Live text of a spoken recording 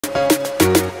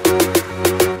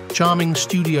charming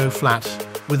studio flat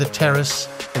with a terrace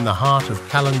in the heart of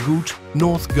Calangute,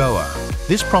 North Goa.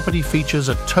 This property features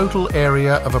a total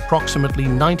area of approximately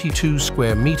 92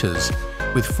 square meters,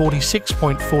 with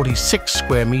 46.46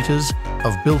 square meters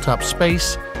of built-up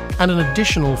space and an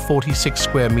additional 46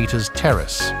 square meters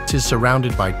terrace. It is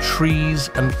surrounded by trees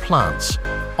and plants,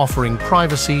 offering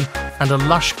privacy and a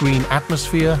lush green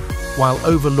atmosphere while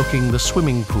overlooking the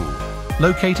swimming pool.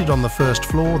 Located on the first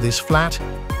floor, this flat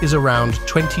is around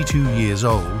 22 years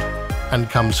old and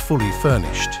comes fully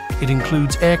furnished. It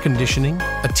includes air conditioning,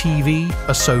 a TV,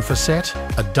 a sofa set,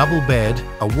 a double bed,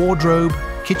 a wardrobe,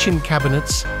 kitchen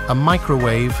cabinets, a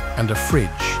microwave, and a fridge.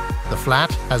 The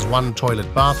flat has one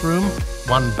toilet bathroom,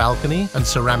 one balcony, and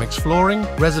ceramics flooring.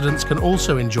 Residents can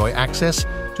also enjoy access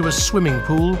to a swimming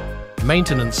pool,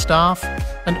 maintenance staff,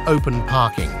 and open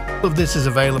parking. All of this is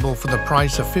available for the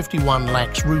price of 51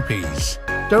 lakhs rupees.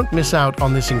 Don't miss out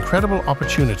on this incredible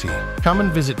opportunity. Come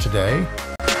and visit today